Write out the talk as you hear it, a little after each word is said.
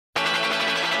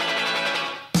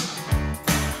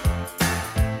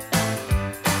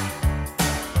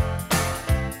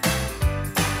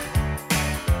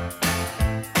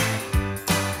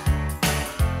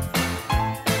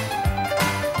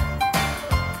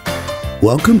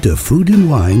Welcome to Food and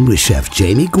Wine with Chef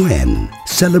Jamie Gwen.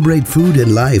 Celebrate food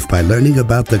and life by learning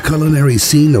about the culinary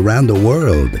scene around the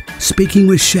world. Speaking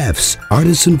with chefs,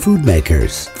 artisan food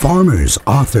makers, farmers,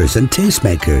 authors, and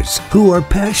tastemakers who are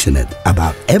passionate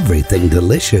about everything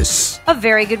delicious. A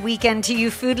very good weekend to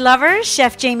you food lovers.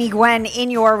 Chef Jamie Gwen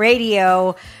in your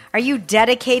radio. Are you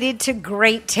dedicated to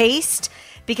great taste?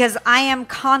 Because I am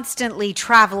constantly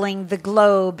traveling the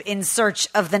globe in search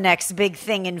of the next big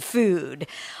thing in food.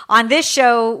 On this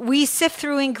show, we sift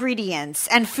through ingredients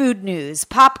and food news,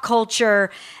 pop culture,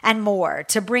 and more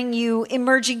to bring you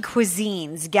emerging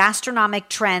cuisines, gastronomic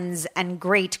trends, and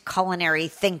great culinary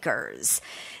thinkers.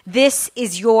 This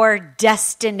is your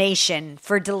destination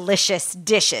for delicious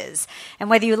dishes. And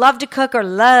whether you love to cook or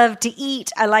love to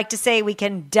eat, I like to say we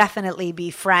can definitely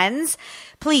be friends.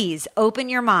 Please open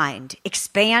your mind,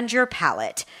 expand your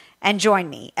palate, and join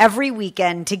me every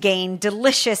weekend to gain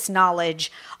delicious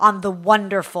knowledge on the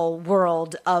wonderful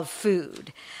world of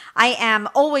food. I am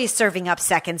always serving up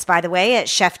seconds, by the way, at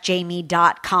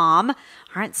chefjamie.com.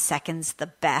 Aren't seconds the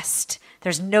best?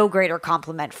 There's no greater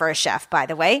compliment for a chef, by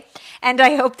the way. And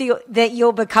I hope that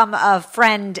you'll become a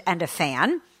friend and a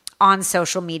fan on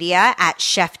social media at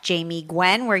Chef Jamie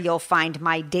Gwen, where you'll find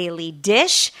my daily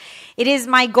dish. It is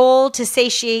my goal to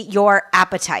satiate your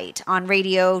appetite on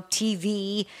radio,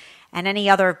 TV, and any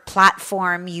other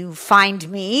platform you find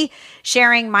me,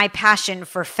 sharing my passion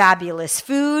for fabulous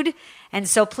food. And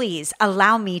so please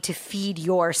allow me to feed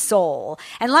your soul.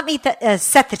 And let me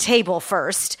set the table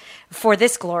first for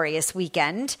this glorious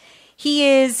weekend. He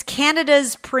is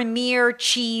Canada's premier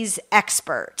cheese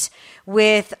expert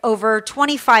with over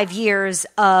 25 years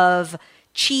of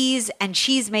cheese and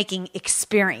cheese-making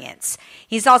experience.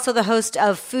 He's also the host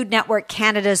of Food Network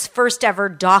Canada's first ever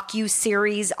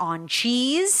docu-series on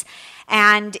cheese,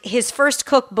 and his first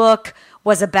cookbook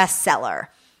was a bestseller.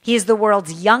 He is the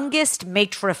world's youngest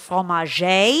maître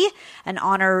fromager, an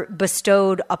honor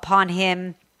bestowed upon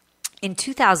him in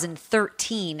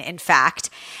 2013, in fact,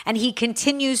 and he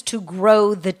continues to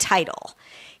grow the title.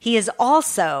 He is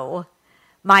also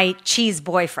my cheese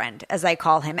boyfriend, as I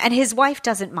call him, and his wife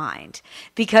doesn't mind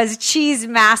because cheese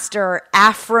master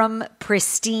Afrim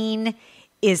Pristine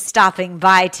is stopping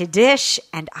by to dish,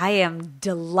 and I am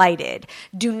delighted.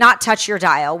 Do not touch your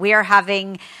dial. We are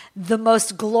having the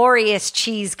most glorious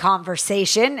cheese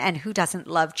conversation, and who doesn't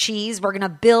love cheese? We're going to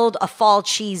build a fall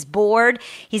cheeseboard.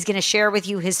 He's going to share with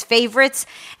you his favorites,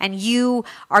 and you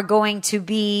are going to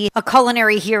be a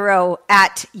culinary hero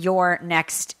at your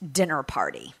next dinner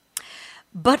party.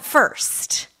 But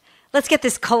first, let's get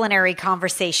this culinary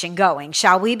conversation going,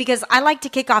 shall we? Because I like to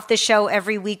kick off the show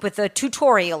every week with a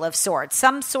tutorial of sorts,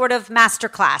 some sort of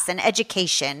masterclass and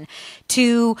education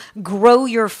to grow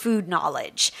your food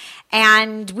knowledge.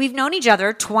 And we've known each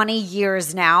other 20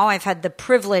 years now. I've had the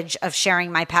privilege of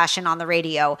sharing my passion on the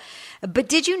radio. But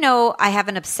did you know I have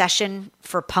an obsession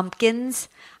for pumpkins?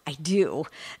 I do.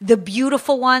 The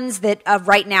beautiful ones that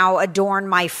right now adorn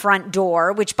my front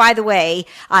door, which, by the way,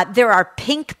 there are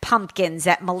pink pumpkins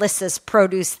at Melissa's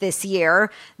Produce this year.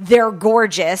 They're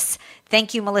gorgeous.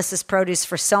 Thank you, Melissa's Produce,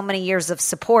 for so many years of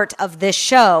support of this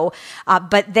show.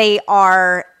 But they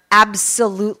are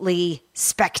absolutely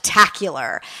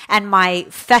spectacular. And my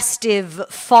festive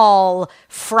fall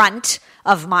front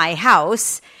of my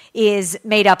house is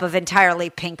made up of entirely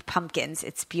pink pumpkins.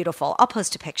 It's beautiful. I'll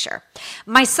post a picture.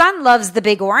 My son loves the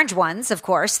big orange ones, of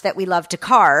course, that we love to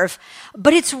carve,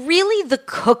 but it's really the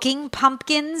cooking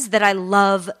pumpkins that I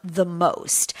love the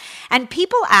most. And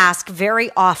people ask very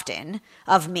often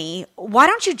of me, why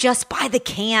don't you just buy the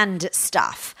canned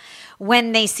stuff?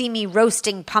 When they see me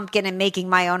roasting pumpkin and making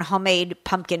my own homemade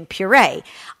pumpkin puree.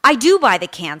 I do buy the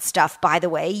canned stuff, by the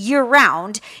way, year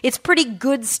round. It's pretty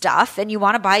good stuff, and you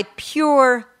want to buy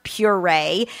pure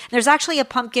puree. There's actually a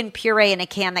pumpkin puree in a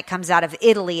can that comes out of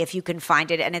Italy if you can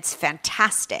find it, and it's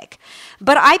fantastic.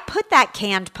 But I put that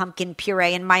canned pumpkin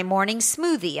puree in my morning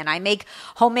smoothie, and I make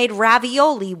homemade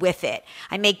ravioli with it.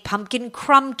 I make pumpkin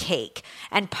crumb cake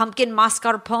and pumpkin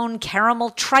mascarpone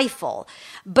caramel trifle.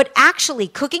 But actually,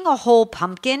 cooking a whole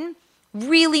pumpkin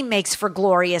really makes for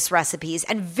glorious recipes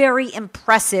and very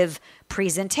impressive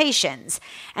presentations.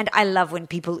 And I love when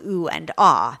people ooh and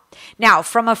ah. Now,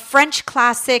 from a French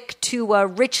classic to a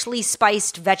richly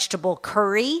spiced vegetable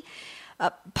curry,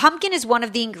 pumpkin is one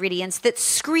of the ingredients that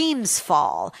screams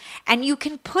fall. And you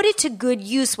can put it to good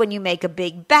use when you make a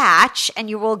big batch, and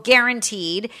you will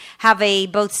guaranteed have a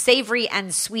both savory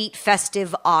and sweet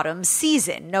festive autumn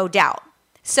season, no doubt.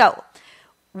 So,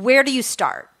 where do you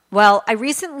start? Well, I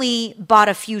recently bought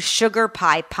a few sugar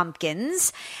pie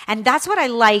pumpkins, and that's what I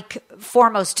like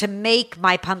foremost to make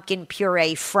my pumpkin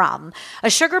puree from. A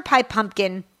sugar pie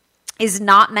pumpkin is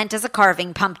not meant as a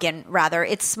carving pumpkin. Rather,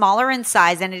 it's smaller in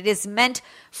size and it is meant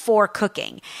for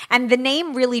cooking. And the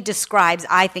name really describes,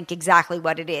 I think, exactly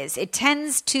what it is. It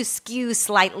tends to skew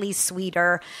slightly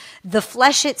sweeter. The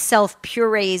flesh itself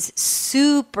purees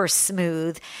super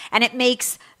smooth, and it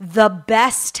makes the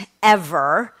best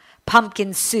ever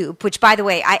pumpkin soup, which, by the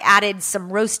way, I added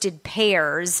some roasted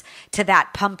pears to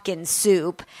that pumpkin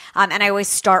soup. And I always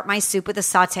start my soup with a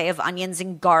saute of onions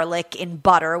and garlic in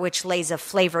butter, which lays a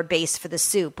flavor base for the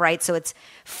soup, right? So it's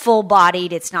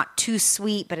full-bodied. It's not too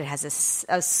sweet, but it has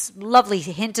a lovely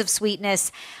hint of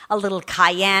sweetness. A little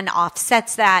cayenne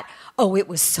offsets that. Oh, it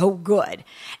was so good.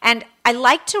 And I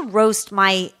like to roast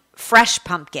my fresh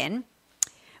pumpkin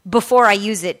before I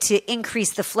use it to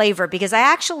increase the flavor, because I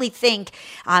actually think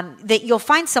that you'll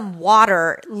find some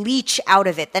water leach out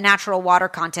of it, the natural water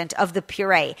content of the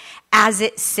puree, as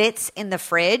it sits in the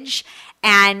fridge.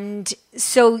 And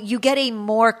so you get a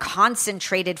more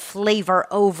concentrated flavor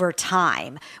over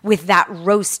time with that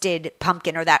roasted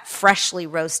pumpkin, or that freshly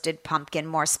roasted pumpkin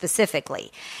more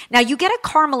specifically. Now, you get a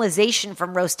caramelization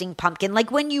from roasting pumpkin,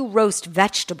 like when you roast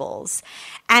vegetables.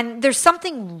 And there's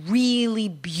something really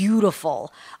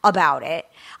beautiful about it.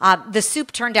 The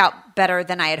soup turned out better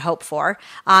than I had hoped for,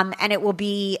 and it will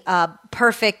be a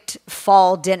perfect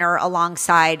fall dinner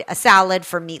alongside a salad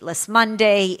for Meatless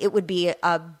Monday. It would be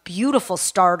a beautiful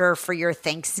starter for your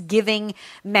Thanksgiving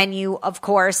menu, of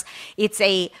course. It's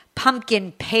a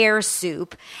pumpkin pear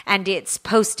soup, and it's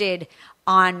posted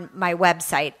on my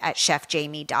website at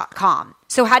chefjamie.com.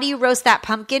 So how do you roast that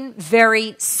pumpkin?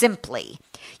 Very simply.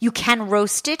 You can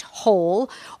roast it whole,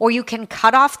 or you can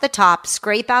cut off the top,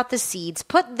 scrape out the seeds,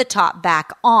 put the top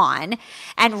back on,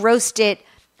 and roast it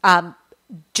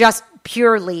just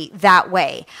purely that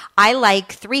way. I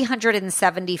like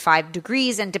 375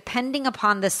 degrees, and depending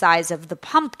upon the size of the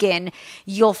pumpkin,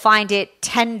 you'll find it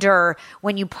tender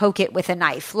when you poke it with a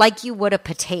knife, like you would a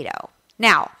potato.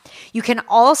 Now, you can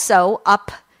also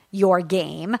up your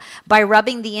game by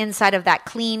rubbing the inside of that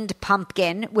cleaned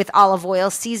pumpkin with olive oil,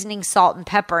 seasoning, salt, and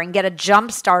pepper, and get a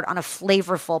jump start on a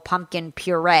flavorful pumpkin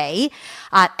puree.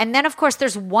 And then, of course,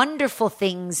 there's wonderful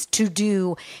things to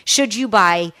do should you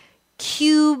buy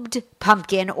cubed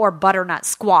pumpkin or butternut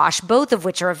squash, both of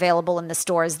which are available in the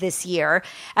stores this year.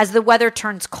 As the weather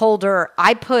turns colder,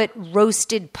 I put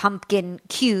roasted pumpkin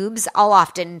cubes. I'll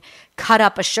often cut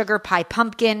up a sugar pie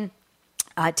pumpkin,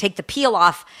 take the peel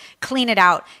off, clean it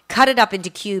out, cut it up into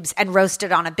cubes, and roast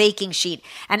it on a baking sheet.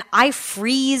 And I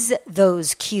freeze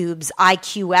those cubes,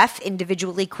 IQF,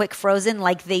 individually quick frozen,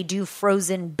 like they do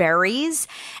frozen berries.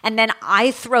 And then I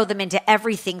throw them into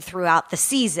everything throughout the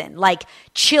season. Like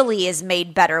chili is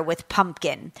made better with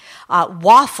pumpkin.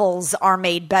 Waffles are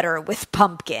made better with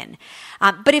pumpkin.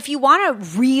 But if you want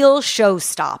a real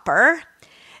showstopper,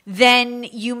 then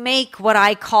you make what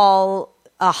I call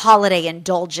a holiday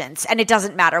indulgence. And it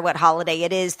doesn't matter what holiday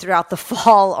it is throughout the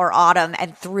fall or autumn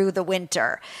and through the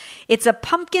winter. It's a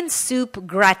pumpkin soup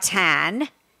gratin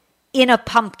in a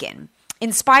pumpkin,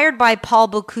 inspired by Paul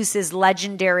Bocuse's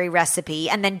legendary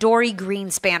recipe, and then Dory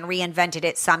Greenspan reinvented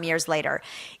it some years later.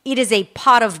 It is a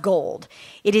pot of gold.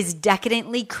 It is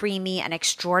decadently creamy and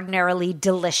extraordinarily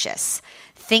delicious.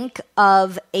 Think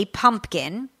of a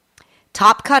pumpkin,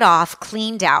 top cut off,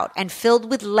 cleaned out, and filled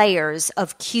with layers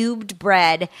of cubed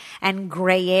bread and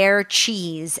Gruyere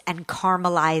cheese and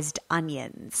caramelized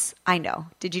onions. I know.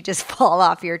 Did you just fall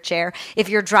off your chair? If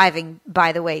you're driving,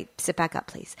 by the way, sit back up,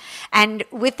 please. And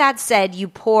with that said, you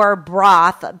pour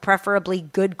broth, preferably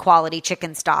good quality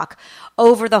chicken stock,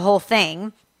 over the whole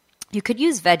thing. You could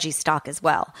use veggie stock as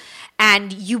well.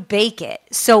 And you bake it.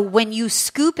 So when you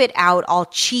scoop it out all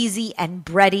cheesy and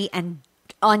bready and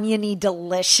oniony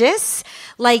delicious,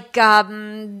 like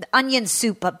onion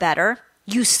soup but better,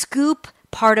 you scoop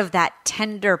part of that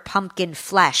tender pumpkin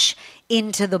flesh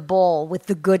into the bowl with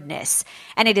the goodness,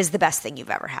 and it is the best thing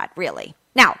you've ever had, really.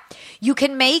 Now, you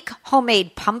can make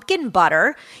homemade pumpkin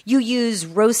butter. You use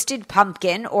roasted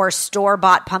pumpkin or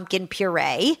store-bought pumpkin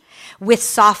puree with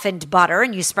softened butter,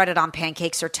 and you spread it on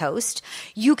pancakes or toast.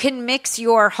 You can mix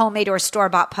your homemade or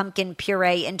store-bought pumpkin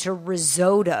puree into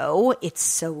risotto. It's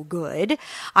so good.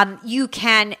 You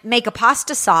can make a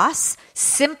pasta sauce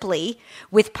simply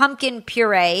with pumpkin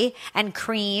puree and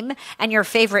cream and your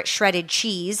favorite shredded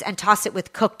cheese, and toss it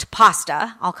with cooked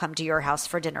pasta. I'll come to your house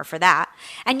for dinner for that.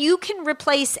 And you can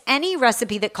replace any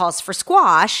recipe that calls for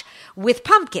squash with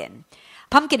pumpkin.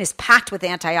 Pumpkin is packed with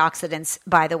antioxidants,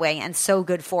 by the way, and so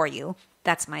good for you.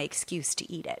 That's my excuse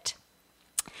to eat it.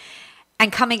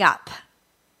 And coming up,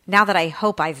 now that I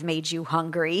hope I've made you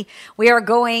hungry, we are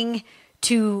going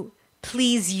to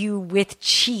please you with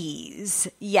cheese.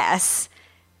 Yes,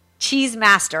 Cheese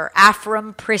Master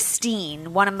Afrim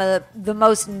Pristine, one of the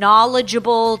most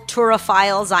knowledgeable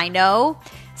turophiles I know,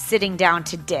 sitting down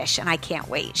to dish, and I can't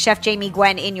wait. Chef Jamie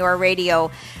Gwen in your radio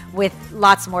with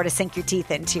lots more to sink your teeth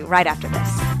into right after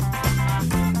this.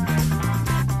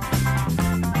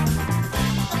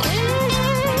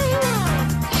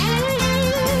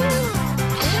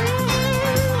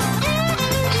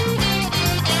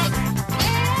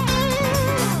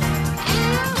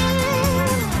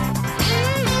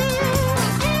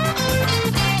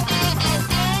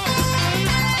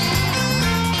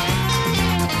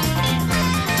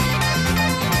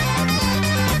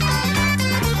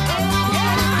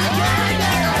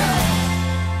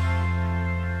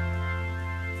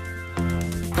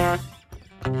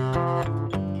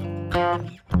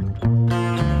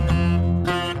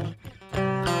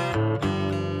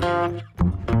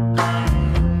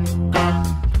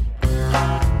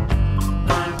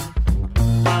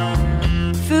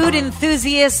 Food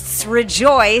enthusiasts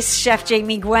rejoice. Chef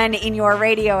Jamie Gwen in your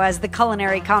radio as the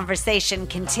culinary conversation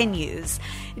continues.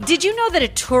 Did you know that a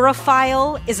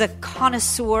turophile is a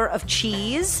connoisseur of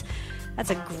cheese? That's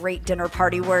a great dinner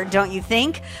party word, don't you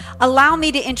think? Allow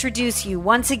me to introduce you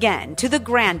once again to the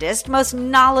grandest, most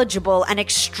knowledgeable, and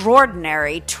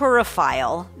extraordinary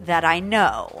turophile that I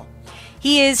know.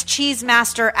 He is Cheese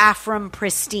Master Afrim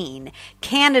Pristine,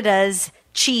 Canada's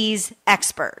cheese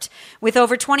expert. With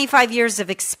over 25 years of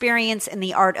experience in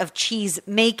the art of cheese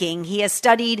making, he has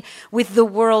studied with the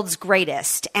world's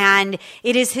greatest, and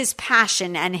it is his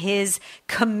passion and his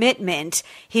commitment,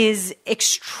 his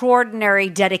extraordinary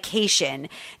dedication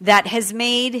that has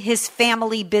made his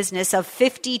family business of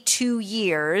 52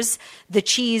 years, the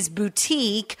Cheese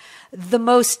Boutique, the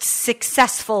most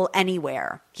successful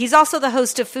anywhere. He's also the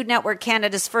host of Food Network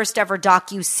Canada's first ever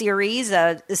docu-series,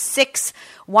 a 6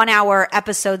 one-hour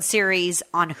episode series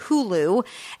on Hulu,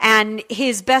 and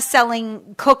his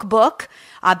best-selling cookbook,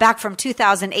 back from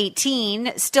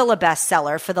 2018, still a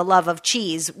bestseller, For the Love of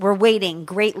Cheese. We're waiting,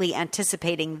 greatly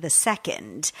anticipating the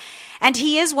second. And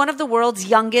he is one of the world's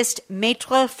youngest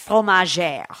maître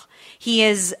fromager. He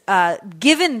is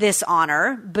given this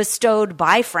honor, bestowed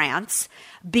by France,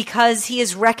 because he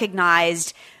is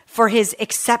recognized for his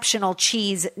exceptional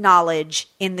cheese knowledge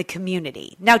in the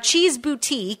community. Now, Cheese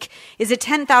Boutique is a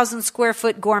 10,000 square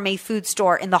foot gourmet food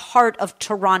store in the heart of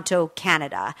Toronto,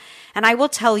 Canada. And I will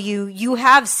tell you, you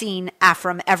have seen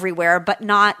Afrim everywhere, but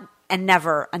not and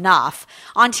never enough.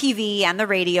 On TV and the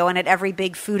radio and at every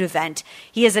big food event,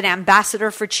 he is an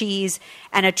ambassador for cheese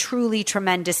and a truly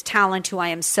tremendous talent who I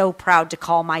am so proud to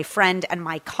call my friend and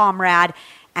my comrade,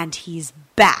 and he's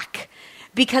back.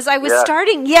 Because I was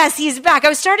he's back. I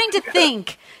was starting to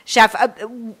think, Chef,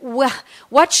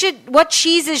 what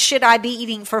cheeses should I be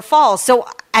eating for fall? So,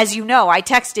 as you know, I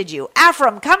texted you,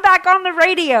 Afrim, come back on the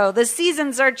radio. The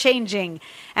seasons are changing,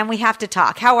 and we have to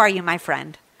talk. How are you, my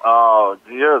friend? Oh,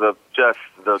 you're just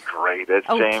the greatest,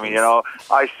 Jamie. Please. You know,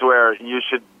 I swear you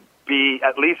should be,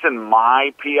 at least in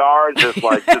my PR, just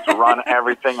run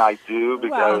everything I do,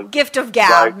 because gift of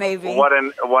gab, maybe. What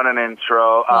an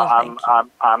intro.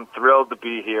 I'm thrilled to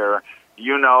be here.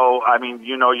 You know,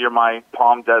 you're my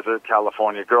Palm Desert,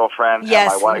 California girlfriend.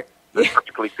 Yes. And my wife is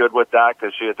perfectly good with that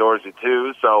because she adores you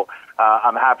too. So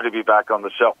I'm happy to be back on the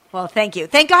show. Well, thank you.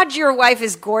 Thank God your wife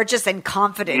is gorgeous and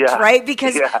confident, right?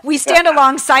 Because we stand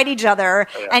alongside each other,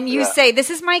 and you say,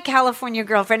 this is my California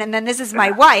girlfriend, and then this is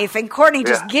my wife, and Courtney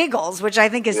just giggles, which I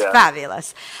think is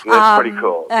fabulous. It's pretty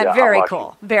cool. Very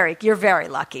cool. You're very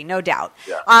lucky, no doubt.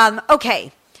 Yeah.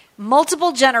 Okay.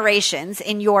 Multiple generations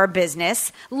in your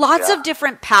business, lots of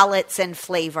different palettes and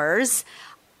flavors.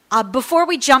 Before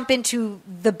we jump into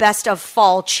the best of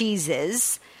fall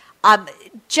cheeses,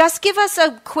 just give us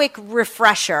a quick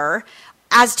refresher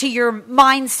as to your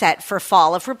mindset for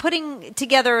fall. If we're putting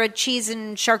together a cheese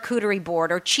and charcuterie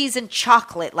board or cheese and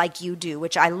chocolate like you do,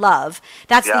 which I love,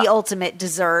 that's the ultimate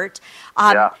dessert.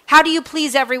 How do you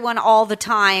please everyone all the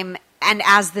time and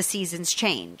as the seasons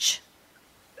change?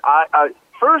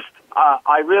 First,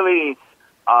 I really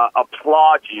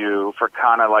applaud you for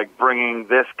kind of like bringing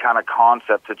this kind of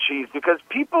concept to cheese, because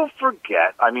people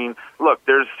forget. I mean, look,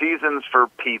 there's seasons for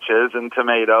peaches and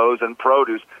tomatoes and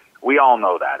produce. We all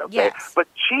know that, okay? Yes. But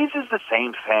cheese is the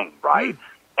same thing, right?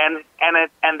 And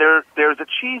there's a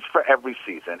cheese for every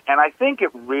season. And I think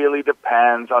it really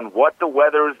depends on what the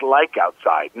weather is like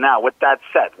outside. Now, with that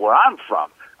said, where I'm from,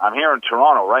 I'm here in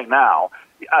Toronto right now.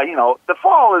 The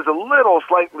fall is a little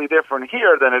slightly different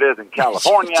here than it is in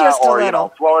California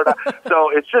or, Florida.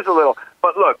 So it's just a little.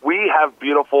 But look, we have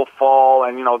beautiful fall,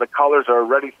 and, the colors are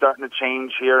already starting to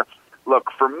change here.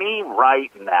 Look, for me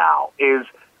right now is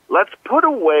let's put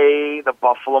away the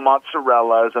buffalo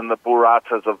mozzarellas and the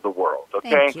burratas of the world, okay?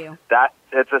 Thank you.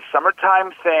 It's a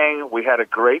summertime thing. We had a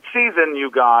great season, you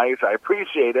guys. I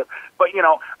appreciate it. But,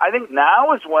 I think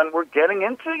now is when we're getting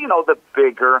into, the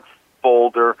bigger,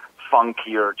 bolder,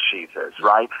 funkier cheeses,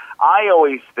 right? I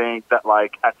always think that,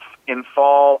 in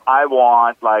fall, I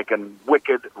want, a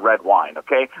wicked red wine,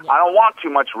 okay? Yeah. I don't want too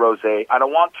much rosé. I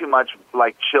don't want too much,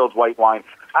 chilled white wine.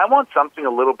 I want something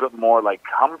a little bit more,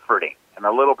 comforting and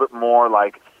a little bit more,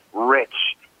 rich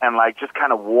and, just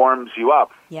kind of warms you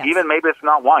up. Yes. Even maybe it's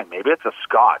not wine. Maybe it's a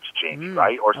scotch, Jamie,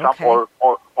 right? Or okay.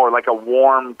 or like a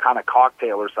warm kind of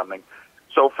cocktail or something.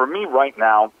 So for me right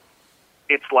now,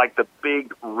 it's like the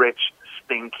big, rich,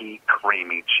 stinky,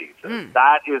 creamy cheeses.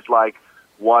 That is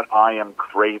what I am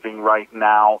craving right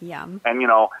now. Yum. And,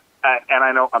 and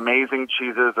I know amazing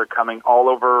cheeses are coming all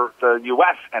over the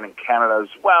U.S. and in Canada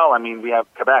as well. I mean, we have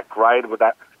Quebec, right, with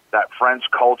that French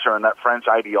culture and that French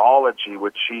ideology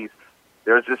with cheese.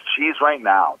 There's this cheese right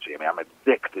now, Jamie, I'm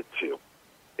addicted to.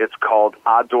 It's called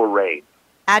adoré.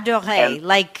 Adoré,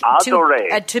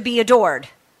 adoré. To be adored.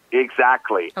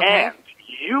 Exactly. Okay. And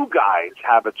you guys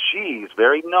have a cheese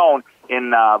very known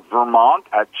in Vermont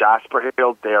at Jasper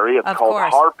Hill Dairy. It's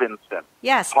called Harpenson.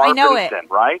 Yes, I know it.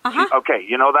 Right? Uh-huh. Okay,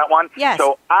 you know that one? Yes.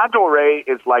 So adoré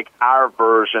is like our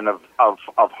version of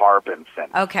Harpenson.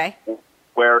 Okay.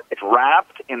 Where it's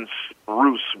wrapped in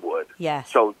spruce wood. Yes.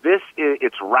 So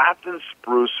it's wrapped in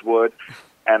spruce wood,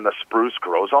 and the spruce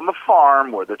grows on the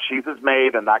farm where the cheese is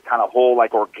made, and that kind of whole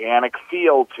organic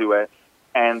feel to it.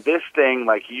 And this thing,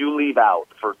 you leave out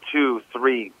for 2,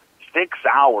 3, 6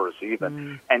 hours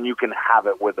even, and you can have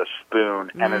it with a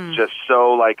spoon, and it's just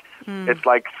so it's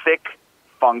like thick,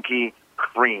 funky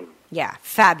cream. Yeah,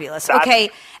 fabulous. Okay,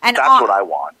 and that's what I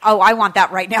want. Oh, I want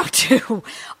that right now too.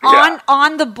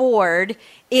 On the board,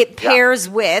 it pairs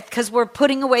with, because we're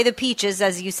putting away the peaches,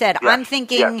 as you said. Yes. I'm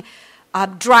thinking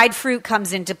dried fruit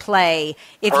comes into play.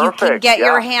 If Perfect. You can get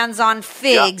your hands on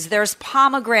figs, Yeah. there's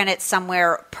pomegranate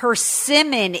somewhere.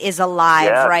 Persimmon is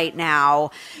alive right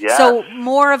now. Yes. So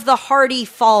more of the hearty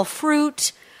fall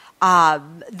fruit,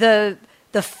 the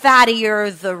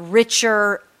fattier, the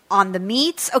richer on the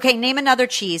meats. Okay, name another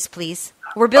cheese, please.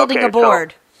 We're building a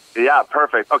board. So,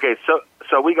 perfect. Okay,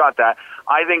 so we got that.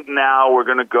 I think now we're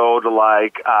going to go to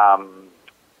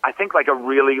I think a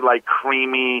really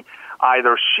creamy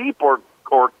either sheep or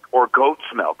goat's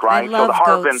milk, right? I love so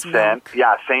the goat's Harpenson, milk.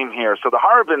 yeah, same here. So the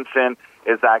Harpenson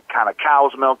is that kind of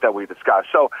cow's milk that we discussed.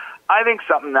 So I think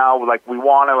something now we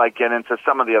want to get into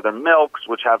some of the other milks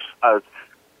which have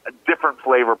different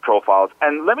flavor profiles.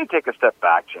 And let me take a step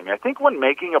back, Jamie. I think when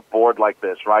making a board like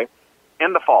this, right,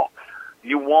 in the fall,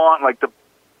 you want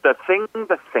the thing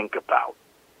to think about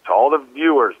to all the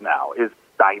viewers now is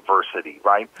diversity,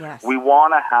 right? Yes. We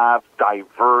want to have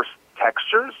diverse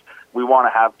textures. We want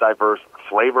to have diverse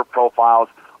flavor profiles,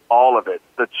 all of it.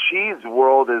 The cheese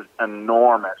world is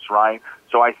enormous, right?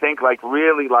 So I think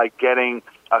really getting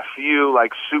a few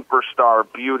superstar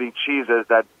beauty cheeses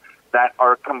that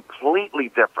are completely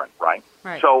different, right?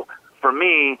 So for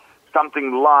me,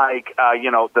 something like,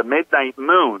 the Midnight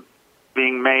Moon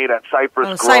being made at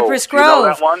Cypress Grove. Cypress Grove. You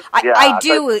know that one? I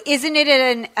do. Isn't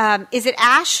it is it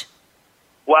ash?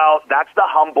 Well, that's the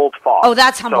Humboldt Fog. Oh,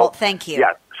 that's Humboldt. Thank you.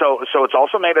 Yeah. So it's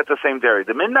also made at the same dairy.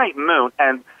 The Midnight Moon,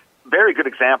 and very good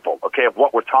example, okay, of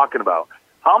what we're talking about.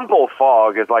 Humboldt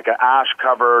Fog is an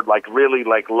ash-covered, really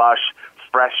lush,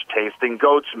 fresh-tasting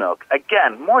goat's milk.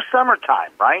 Again, more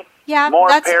summertime, right? Yeah, more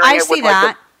I see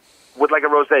that. With a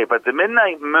rosé. But the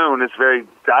Midnight Moon is very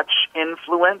Dutch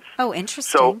influence. Oh,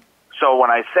 interesting. So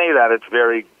when I say that, it's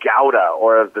very Gouda,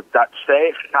 or as the Dutch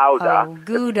say, Gouda. Oh,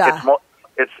 Gouda.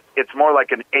 It's more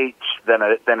like an H than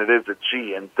it is a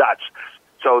G in Dutch.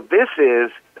 So this is,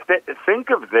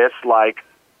 think of this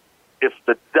if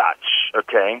the Dutch,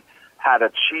 okay, had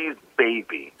a cheese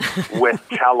baby with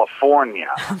California.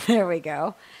 There we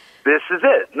go. This is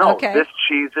it. This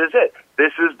cheese is it.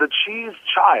 This is the cheese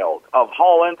child of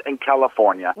Holland and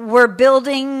California. We're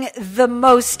building the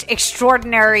most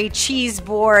extraordinary cheese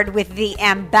board with the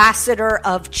ambassador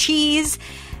of cheese.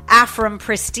 Afrim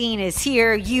Pristine is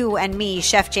here. You and me,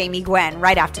 Chef Jamie Gwen,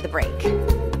 right after the break.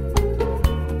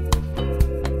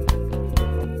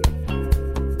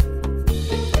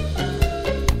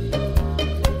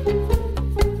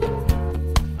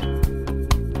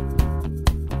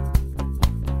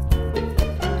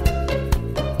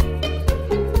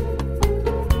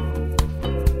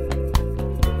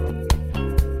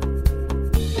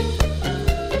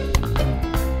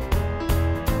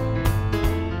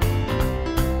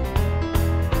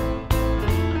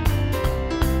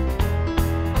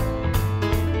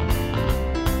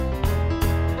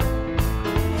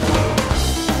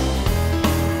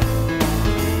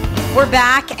 We're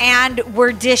back and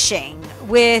we're dishing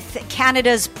with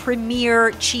Canada's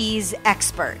premier cheese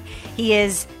expert. He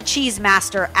is Cheese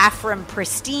Master Afrim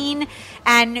Pristine,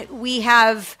 and we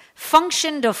have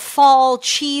functioned a Fall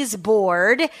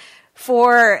Cheeseboard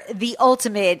for the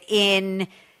ultimate in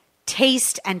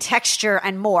taste and texture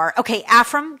and more. Okay,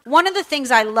 Afrim, one of the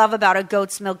things I love about a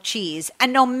goat's milk cheese,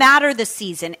 and no matter the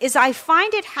season, is I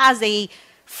find it has a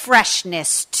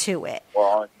freshness to it.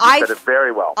 Well, you said it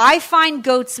very well. I find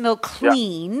goat's milk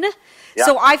clean,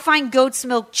 so I find goat's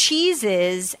milk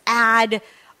cheeses add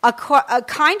a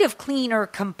kind of cleaner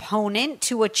component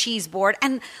to a cheese board.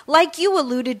 And like you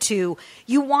alluded to,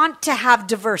 you want to have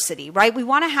diversity, right? We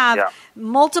want to have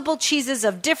multiple cheeses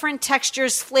of different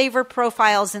textures, flavor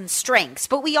profiles, and strengths.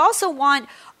 But we also want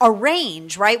a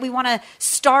range, right? We want to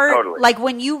start, like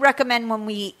when you recommend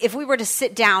if we were to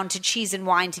sit down to cheese and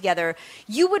wine together,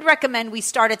 you would recommend we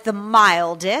start at the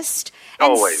mildest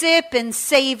and sip and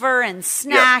savor and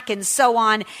snack and so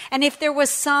on. And if there was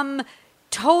some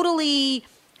totally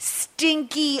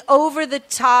stinky, over the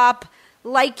top,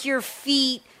 like your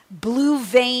feet,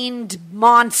 blue-veined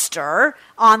monster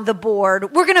on the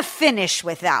board, we're going to finish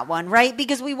with that one, right?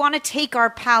 Because we want to take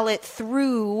our palate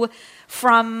through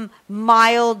from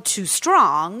mild to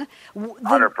strong.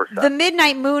 100%. The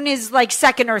Midnight Moon is like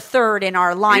second or third in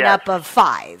our lineup of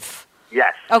 5.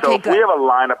 Yes. Okay, so if good. we have a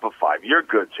lineup of 5, you're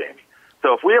good, Jamie.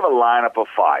 So if we have a lineup of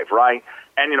 5, right?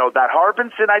 And, that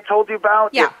Harbinson I told you about,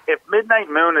 if Midnight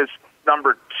Moon is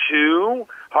number 2,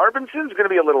 Harbinson's going to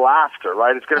be a little after,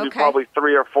 right? It's going to be probably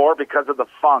 3 or 4 because of the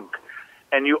funk.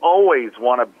 And you always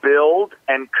want to build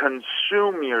and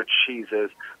consume your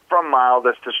cheeses from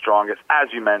mildest to strongest, as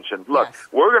you mentioned. Look,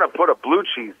 we're going to put a blue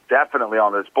cheese definitely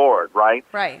on this board, right?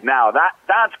 Right. Now,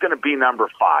 that's going to be number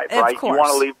 5, right? Of course. You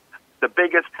want to leave the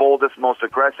biggest, boldest, most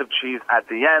aggressive cheese at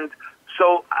the end.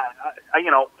 So,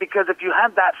 because if you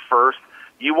had that first,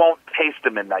 you won't taste the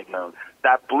Midnight Moon.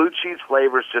 That blue cheese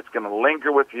flavor is just going to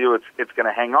linger with you. It's going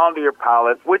to hang on to your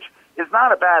palate, which is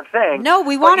not a bad thing. No,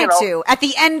 we want it to at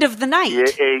the end of the night.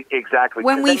 Yeah, exactly.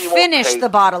 When we finish the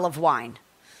bottle of wine.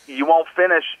 You won't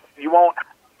finish. You won't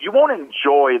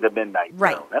enjoy the Midnight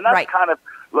Moon. And that's kind of,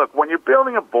 look, when you're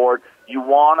building a board, you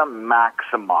want to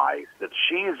maximize the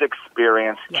cheese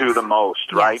experience to the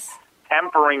most, right?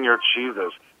 Tempering your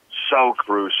cheeses, so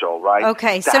crucial, right?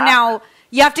 Okay, so now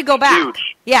you have to go back.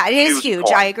 Huge. Yeah, it is huge.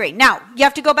 Point. I agree. Now you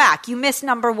have to go back. You missed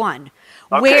number 1.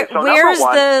 Okay, so where's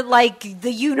number 1,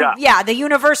 the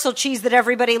universal cheese that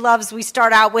everybody loves? We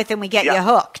start out with and we get you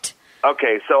hooked.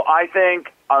 Okay, so I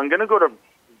think I'm going to go to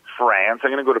France.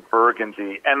 I'm going to go to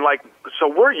Burgundy, and so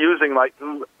we're using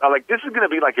this is going to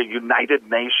be like a United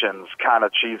Nations kind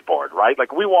of cheese board, right?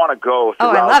 Like we want to go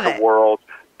throughout the world,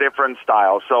 different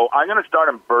styles. So I'm going to start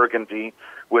in Burgundy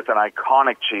with an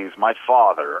iconic cheese. My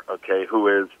father, who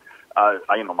is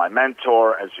my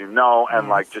mentor, as you know, and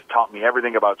just taught me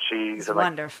everything about cheese. And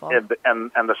wonderful. And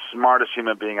the smartest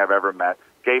human being I've ever met,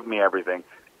 gave me everything.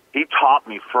 He taught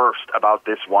me first about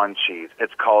this one cheese.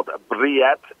 It's called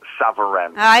Brillet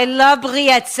Savarin. I love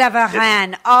Brillet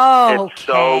Savarin. It's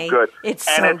so good. It's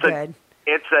so good.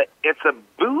 It's a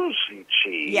bougie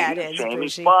cheese. Yeah, it is Jamie,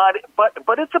 bougie.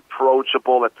 But it's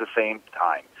approachable at the same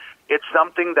time. It's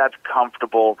something that's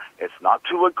comfortable. It's not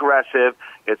too aggressive.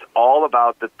 It's all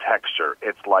about the texture.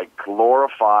 It's like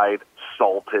glorified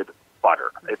salted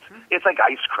butter. It's like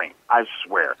ice cream. I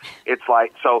swear. It's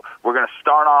like, so we're going to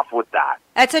start off with that.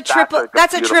 That's a triple.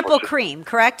 That's a triple cream,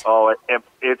 correct? Oh,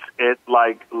 it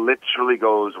like literally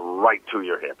goes right to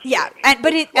your hips. Yeah,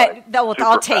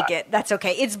 I'll take it. That's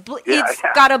okay. It's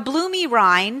got a bloomy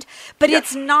rind, but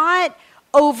it's not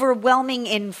overwhelming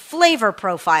in flavor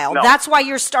profile. No. That's why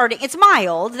you're starting. It's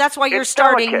mild. That's why you're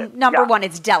starting delicate. Number 1.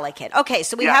 It's delicate. Okay,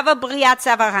 so we have a Brillat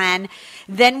Savarin.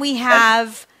 Then we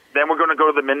have. Then we're going to go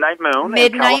to the Midnight Moon.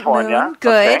 Midnight Moon,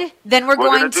 good. Okay. Then we're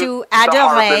going to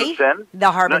Adoré.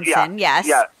 The Harbinson, yes.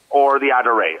 Yeah, or the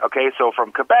Adoré. Okay, so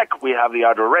from Quebec, we have the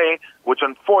Adoré, which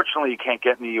unfortunately you can't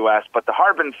get in the U.S., but the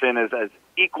Harbinson is as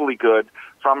equally good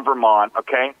from Vermont,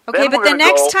 okay? Okay, but the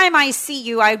next time I see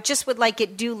you, I just would like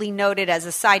it duly noted as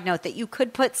a side note that you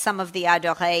could put some of the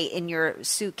Adoré in your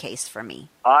suitcase for me.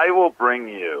 I will bring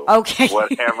you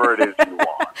whatever it is you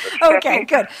want. Okay,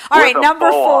 good. All right,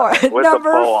 number 4.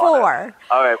 Number 4.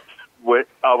 All right. With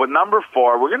number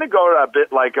 4, we're going to go a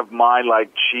bit of my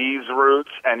cheese roots,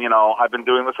 and I've been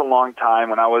doing this a long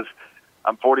time.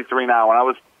 I'm 43 now. When I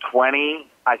was 20,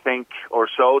 I think, or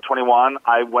so, 21,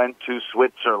 I went to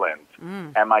Switzerland,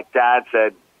 and my dad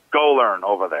said, "Go learn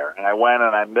over there." And I went,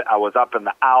 and I was up in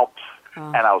the Alps,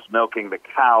 and I was milking the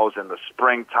cows in the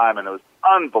springtime, and it was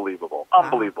unbelievable.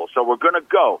 So we're going to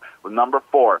go with number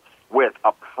 4 with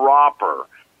a proper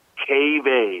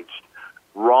cave-aged,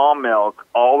 raw milk,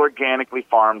 all organically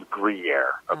farmed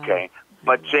Gruyere, okay?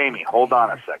 But, Jamie, hold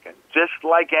on a second. Just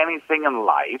like anything in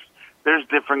life, there's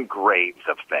different grades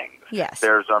of things. Yes.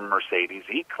 There's a Mercedes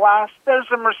E-Class. There's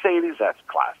a Mercedes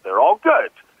S-Class. They're all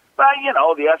good. But, you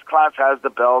know, the S-Class has the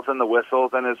bells and the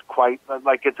whistles and is quite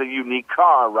like it's a unique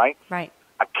car, right? Right.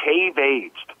 A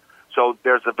cave-aged. So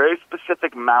there's a very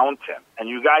specific mountain, and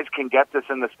you guys can get this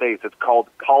in the States. It's called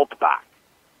Kaltbach.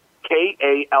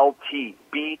 Kaltbach.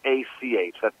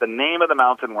 That's the name of the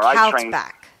mountain where I trained.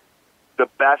 The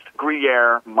best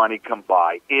Gruyere money can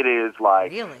buy. It is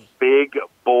like big,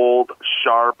 bold,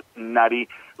 sharp, nutty.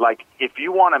 Like if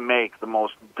you want to make the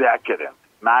most decadent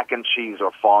mac and cheese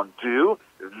or fondue,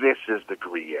 this is the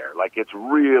Gruyere. Like it's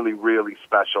really, really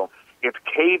special. It's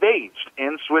cave-aged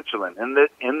in Switzerland, in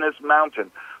this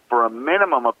mountain, for a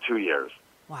minimum of 2 years.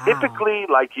 Wow. Typically,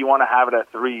 like you want to have it at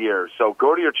 3 years. So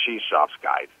go to your cheese shops,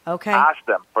 guys. Okay. Ask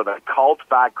them for the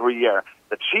Kaltbach Gruyere.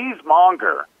 The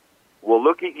cheesemonger will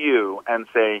look at you and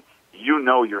say, you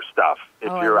know your stuff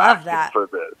if you're asking for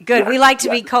this. Good. Yes, We like to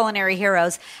be culinary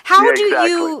heroes. How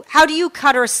do you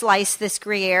cut or slice this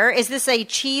Gruyere? Is this a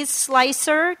cheese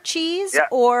slicer cheese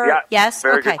yes?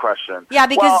 Very good question. Yeah,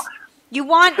 because you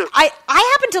want I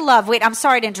happen to love, wait, I'm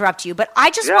sorry to interrupt you, but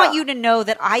I just want you to know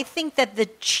that I think that the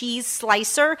cheese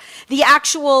slicer, the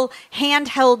actual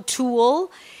handheld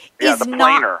tool is the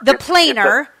not the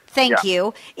planer. Thank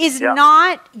you, is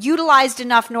not utilized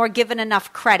enough nor given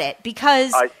enough credit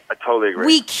because I totally agree.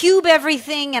 We cube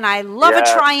everything, and I love a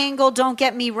triangle, don't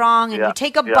get me wrong, and you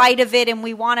take a bite of it, and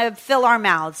we want to fill our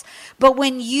mouths. But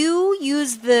when you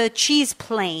use the cheese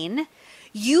plane,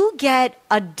 you get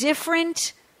a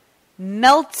different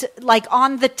melt, like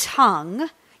on the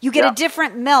tongue. You get a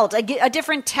different melt, a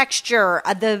different texture.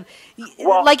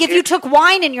 Like if you took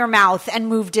wine in your mouth and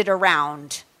moved it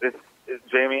around.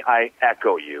 Jamie, I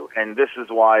echo you, and this is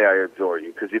why I adore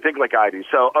you, because you think like I do.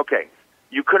 So, okay,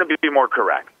 you couldn't be more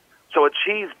correct. So a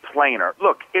cheese planer,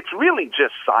 look, it's really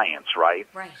just science, right?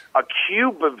 Right. A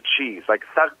cube of cheese, like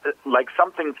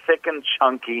something thick and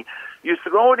chunky, you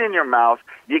throw it in your mouth,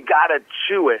 you got to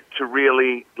chew it to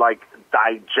really, like,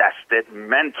 digest it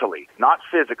mentally. Not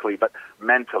physically, but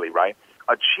mentally, right?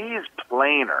 A cheese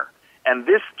planer, and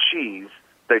this cheese,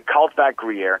 the Kaltbach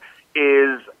Gruyere,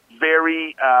 is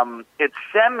very, it's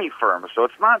semi-firm, so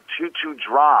it's not too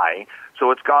dry,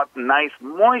 so it's got nice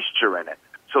moisture in it.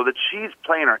 So the cheese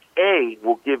planer,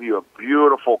 will give you a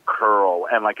beautiful curl,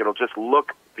 and like it'll just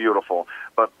look beautiful.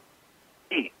 But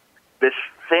B, this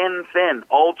thin,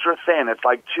 ultra thin, it's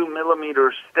like 2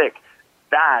 millimeters thick,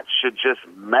 that should just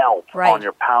melt on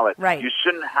your palate. Right. You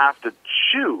shouldn't have to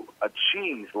chew a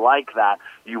cheese like that.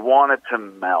 You want it to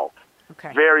melt.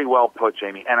 Okay. Very well put,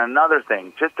 Jamie. And another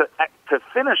thing, just to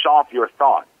finish off your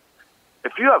thought,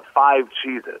 if you have 5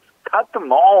 cheeses, cut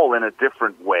them all in a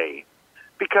different way.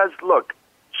 Because, look,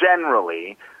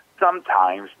 generally,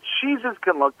 sometimes cheeses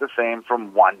can look the same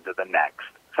from one to the next.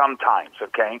 Sometimes,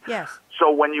 okay? Yes.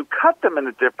 So when you cut them in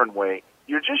a different way,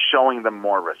 you're just showing them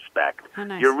more respect. Oh,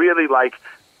 nice. You're really like,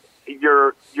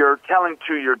 you're telling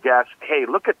to your guests, hey,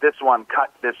 look at this one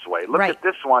cut this way. Look at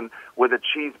this one with a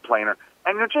cheese planer.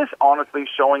 And you're just honestly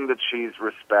showing the cheese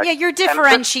respect. Yeah, you're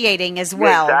differentiating as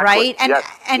well, right? And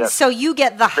yes. So you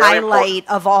get the highlight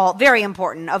of all, very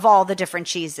important, of all the different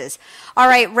cheeses. All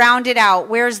right, round it out.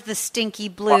 Where's the stinky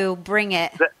blue? Bring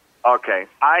it. Okay,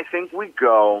 I think we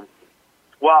go,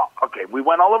 we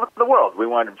went all over the world. We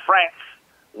went in France.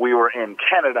 We were in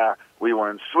Canada. We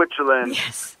were in Switzerland.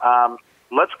 Yes.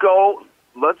 Let's go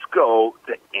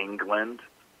to England.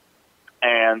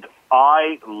 And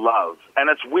I love, and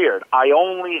it's weird, I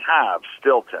only have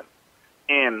Stilton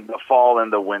in the fall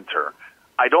and the winter.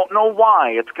 I don't know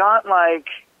why. It's got like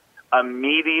a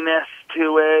meatiness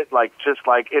to it,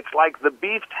 it's like the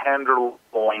beef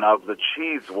tenderloin of the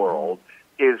cheese world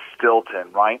is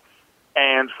Stilton, right?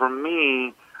 And for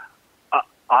me,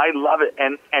 I love it.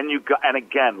 And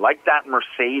again, like that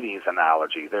Mercedes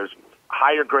analogy, there's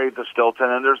higher grades of Stilton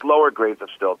and there's lower grades of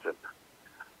Stilton.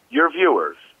 Your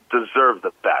viewers deserve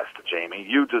the best, Jamie.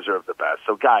 You deserve the best.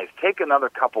 So, guys, take another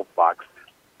couple bucks,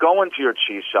 go into your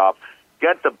cheese shop,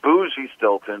 get the bougie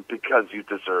Stilton because you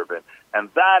deserve it. And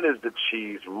that is the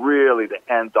cheese really to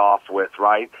end off with,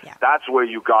 right? Yeah. That's where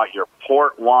you got your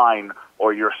port wine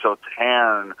or your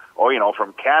Sauterne, or,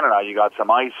 from Canada, you got some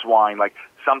ice wine, like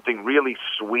something really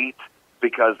sweet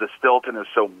because the Stilton is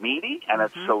so meaty and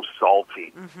it's so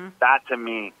salty. Mm-hmm. That, to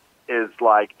me, is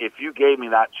like, if you gave me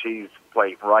that cheese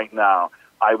plate right now,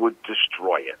 I would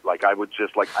destroy it. Like, I would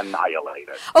just, annihilate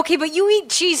it. Okay, but you eat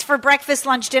cheese for breakfast,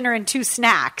 lunch, dinner, and 2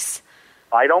 snacks.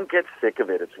 I don't get sick of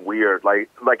it. It's weird. Like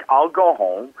I'll go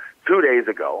home 2 days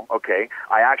ago, okay,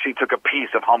 I actually took a piece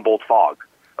of Humboldt Fog,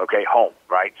 okay, home,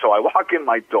 right? So I walk in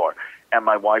my door, and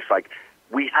my wife's like,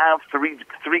 we have three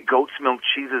goat's milk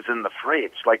cheeses in the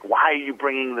fridge. Like, why are you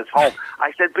bringing this home?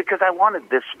 I said, because I wanted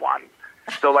this one.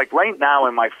 So, like, right now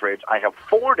in my fridge, I have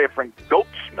 4 different goat's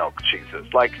milk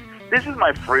cheeses. Like, this is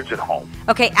my fridge at home.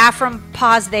 Okay, Afrim,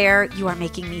 pause there. You are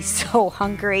making me so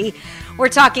hungry. We're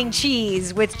talking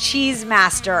cheese with Cheese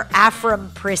Master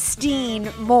Afrim Pristine.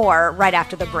 More right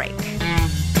after the break.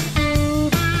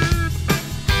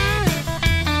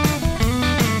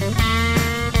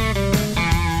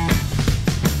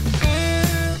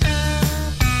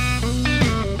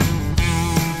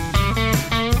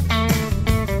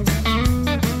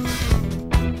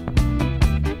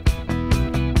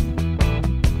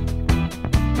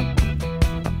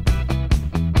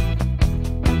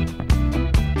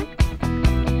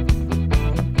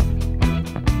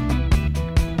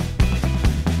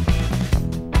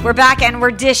 We're back and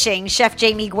we're dishing. Chef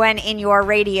Jamie Gwen in your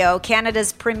radio,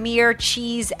 Canada's premier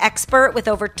cheese expert with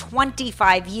over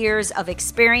 25 years of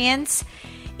experience,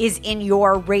 is in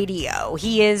your radio.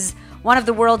 He is one of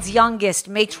the world's youngest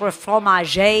maître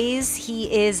fromagers.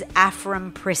 He is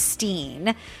Afrim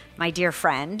Pristine, my dear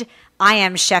friend. I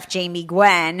am Chef Jamie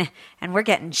Gwen, and we're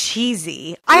getting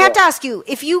cheesy. I have to ask you,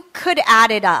 if you could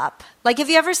add it up, like have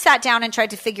you ever sat down and tried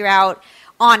to figure out,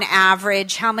 on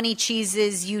average, how many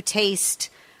cheeses you taste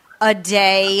a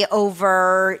day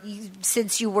over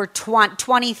since you were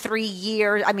 23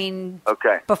 years? I mean,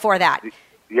 before that.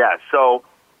 Yeah, so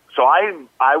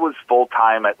I was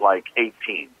full-time at like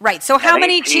 18. Right, so how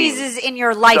many cheeses in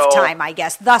your lifetime, I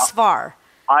guess, thus far?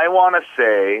 I want to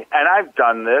say, and I've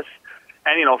done this,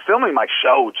 and, filming my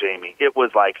show, Jamie, it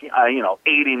was like,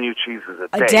 80 new cheeses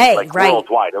a day. Like right.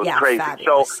 Worldwide. It was crazy.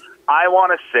 Fabulous. So I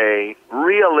want to say,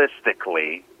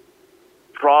 realistically,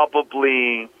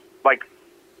 probably like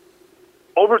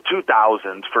over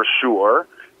 2,000 for sure.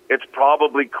 It's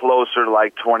probably closer to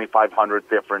like 2,500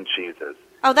 different cheeses.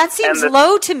 Oh, that seems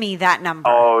low to me, that number.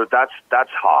 Oh, that's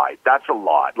high. That's a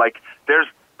lot. Like there's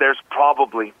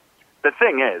probably, the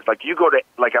thing is, like you go to,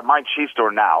 like at my cheese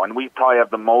store now, and we probably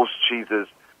have the most cheeses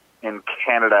in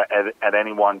Canada at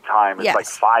any one time. It's like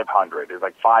 500. It's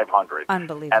like 500.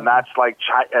 Unbelievable. And that's like,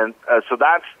 so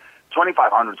that's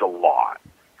 2,500 is a lot.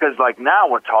 Because like now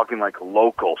we're talking like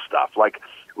local stuff, like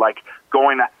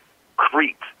going to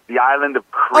Crete, the island of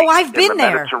Crete. Oh, I've been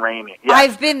there. Mediterranean. Yeah.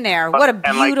 I've been there. What a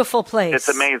beautiful place. It's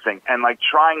amazing. And like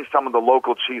trying some of the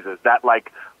local cheeses that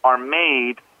like are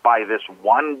made by this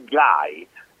one guy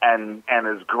and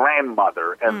his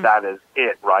grandmother, and that is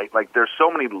it, right? Like there's so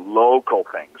many local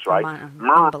things, right?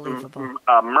 Unbelievable.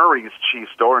 Murray's cheese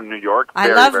store in New York. I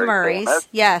love Murray's. Famous,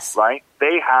 yes. Right?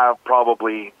 They have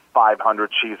probably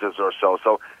 500 cheeses or so.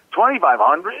 So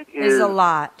 2,500 is a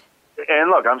lot.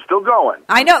 And look, I'm still going.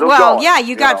 I know. Well, yeah,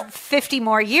 you got 50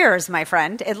 more years, my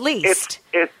friend, at least.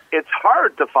 It's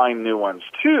hard to find new ones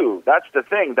too. That's the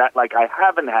thing that like I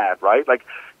haven't had, right? Like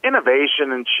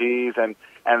innovation in cheese and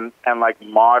like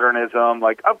modernism,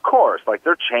 like of course, like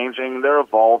they're changing, they're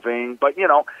evolving, but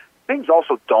things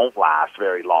also don't last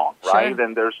very long, right? Sure.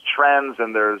 And there's trends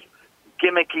and there's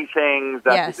gimmicky things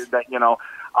that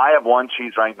I have one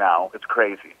cheese right now. It's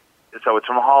crazy. So it's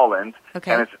from Holland,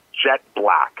 and it's jet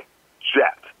black.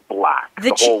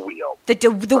 The whole wheel.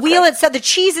 The wheel itself, the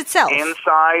cheese itself,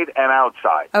 inside and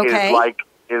outside,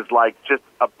 is like just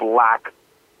a black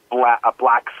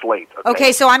slate.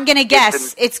 Okay, so I'm gonna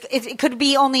guess it could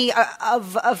be only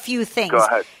of a few things.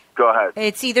 Go ahead.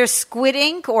 It's either squid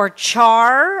ink or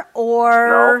char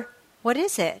or what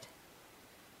is it?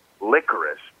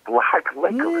 Licorice, black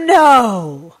licorice.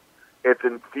 No. It's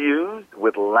infused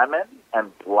with lemon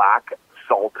and black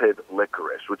salted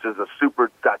licorice, which is a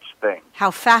super Dutch thing.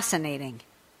 How fascinating.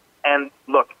 And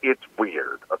look, it's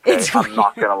weird, okay? I'm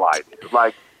not going to lie to you.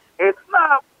 Like, it's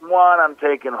not one I'm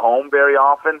taking home very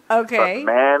often. Okay.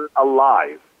 But man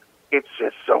alive, it's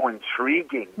just so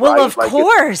intriguing. Well, right? of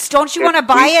course. Don't you want to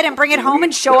buy it and bring it home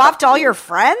and show off to all your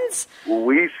friends?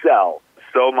 We sell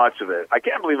so much of it. I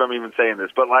can't believe I'm even saying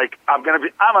this, but like, I'm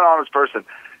an honest person.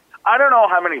 I don't know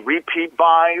how many repeat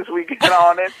buys we get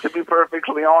on it, to be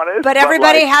perfectly honest. But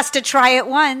everybody has to try it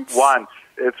once.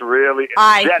 It's really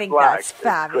I think black. That's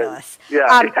fabulous.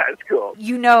 Yeah, it's cool.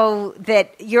 You know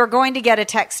that you're going to get a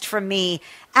text from me.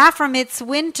 Afrim, it's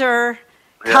winter.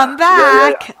 Come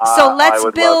back. Yeah. So let's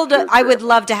build. I would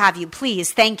love to have you.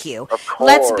 Please. Thank you. Of course.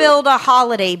 Let's build a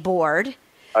holiday board.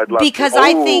 I'd love because to.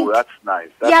 I think that's nice.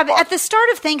 That's fun. At the start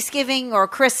of Thanksgiving or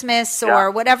Christmas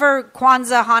or whatever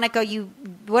Kwanzaa, Hanukkah,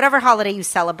 whatever holiday you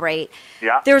celebrate,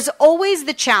 there's always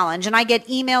the challenge, and I get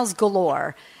emails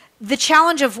galore, the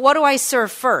challenge of what do I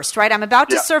serve first, right? I'm about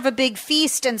to serve a big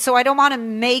feast, and so I don't want to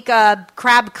make a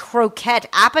crab croquette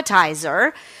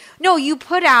appetizer. No, you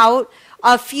put out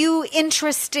a few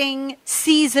interesting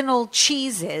seasonal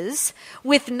cheeses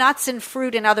with nuts and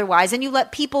fruit and otherwise, and you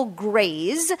let people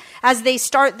graze as they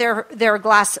start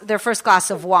their first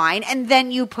glass of wine, and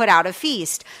then you put out a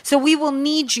feast. So we will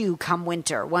need you come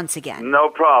winter once again. No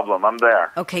problem. I'm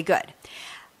there. Okay, good.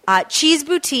 Cheese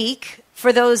Boutique.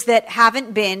 For those that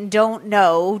haven't been, don't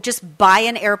know, just buy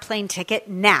an airplane ticket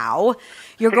now.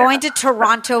 You're going to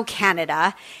Toronto,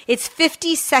 Canada. It's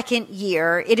 52nd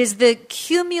year. It is the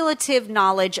cumulative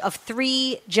knowledge of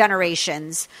 3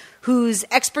 generations whose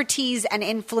expertise and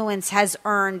influence has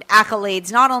earned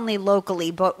accolades not only locally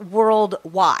but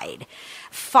worldwide.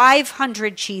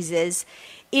 500 cheeses.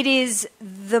 It is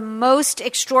the most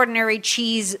extraordinary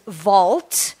cheese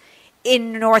vault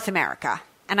in North America.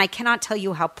 And I cannot tell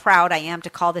you how proud I am to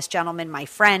call this gentleman my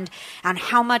friend and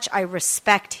how much I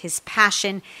respect his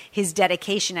passion, his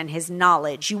dedication, and his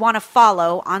knowledge. You want to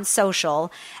follow on social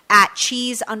at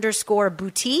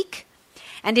cheese_boutique.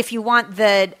 And if you want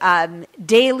the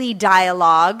daily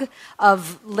dialogue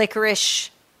of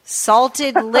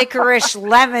salted licorice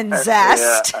lemon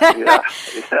zest,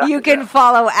 you can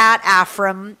follow at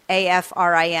Afrim,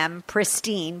 AFRIM,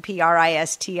 Pristine,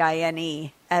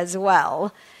 PRISTINE as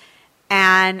well.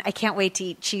 And I can't wait to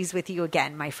eat cheese with you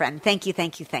again, my friend. Thank you,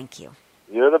 thank you, thank you.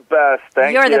 You're the best.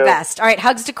 Thank you. You're the best. All right,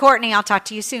 hugs to Courtney. I'll talk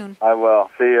to you soon. I will.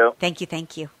 See you. Thank you,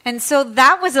 thank you. And so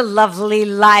that was a lovely,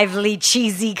 lively,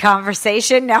 cheesy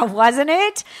conversation, now wasn't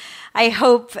it? I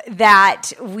hope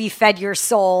that we fed your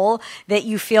soul, that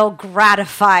you feel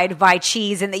gratified by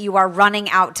cheese, and that you are running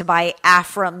out to buy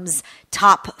Afrim's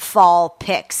top fall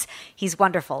picks. He's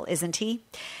wonderful, isn't he?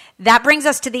 That brings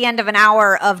us to the end of an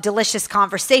hour of delicious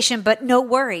conversation, but no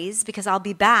worries because I'll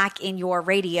be back in your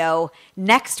radio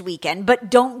next weekend,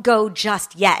 but don't go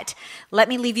just yet. Let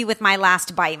me leave you with my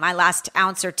last bite, my last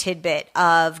ounce or tidbit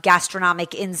of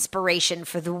gastronomic inspiration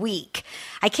for the week.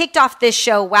 I kicked off this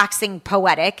show waxing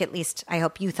poetic, at least I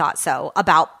hope you thought so,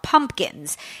 about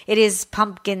pumpkins. It is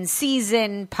pumpkin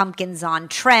season, pumpkins on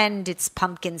trend, it's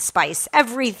pumpkin spice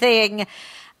everything.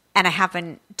 And I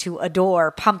happen to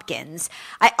adore pumpkins.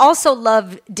 I also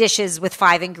love dishes with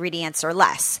 5 ingredients or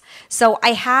less. So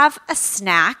I have a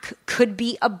snack, could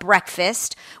be a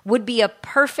breakfast, would be a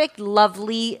perfect,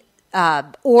 lovely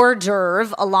hors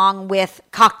d'oeuvre along with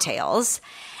cocktails.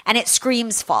 And it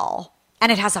screams fall.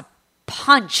 And it has a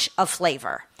punch of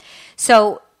flavor.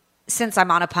 So since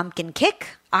I'm on a pumpkin kick,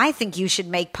 I think you should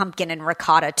make pumpkin and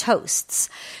ricotta toasts.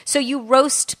 So you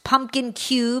roast pumpkin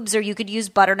cubes, or you could use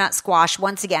butternut squash.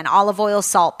 Once again, olive oil,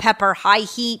 salt, pepper, high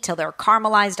heat till they're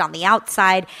caramelized on the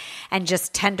outside and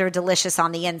just tender, delicious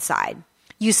on the inside.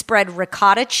 You spread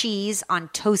ricotta cheese on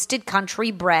toasted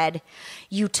country bread.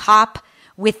 You top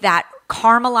with that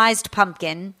caramelized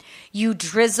pumpkin. You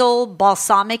drizzle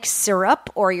balsamic syrup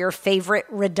or your favorite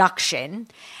reduction,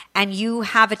 and you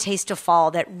have a taste of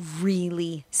fall that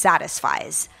really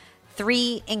satisfies.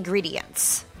 3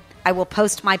 ingredients. I will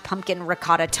post my pumpkin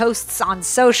ricotta toasts on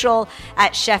social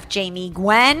at Chef Jamie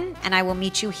Gwen, and I will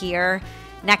meet you here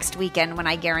next weekend when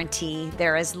I guarantee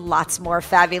there is lots more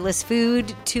fabulous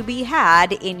food to be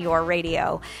had in your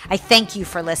radio. I thank you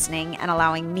for listening and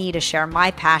allowing me to share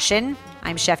my passion.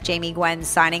 I'm Chef Jamie Gwen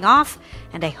signing off,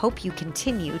 and I hope you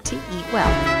continue to eat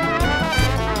well.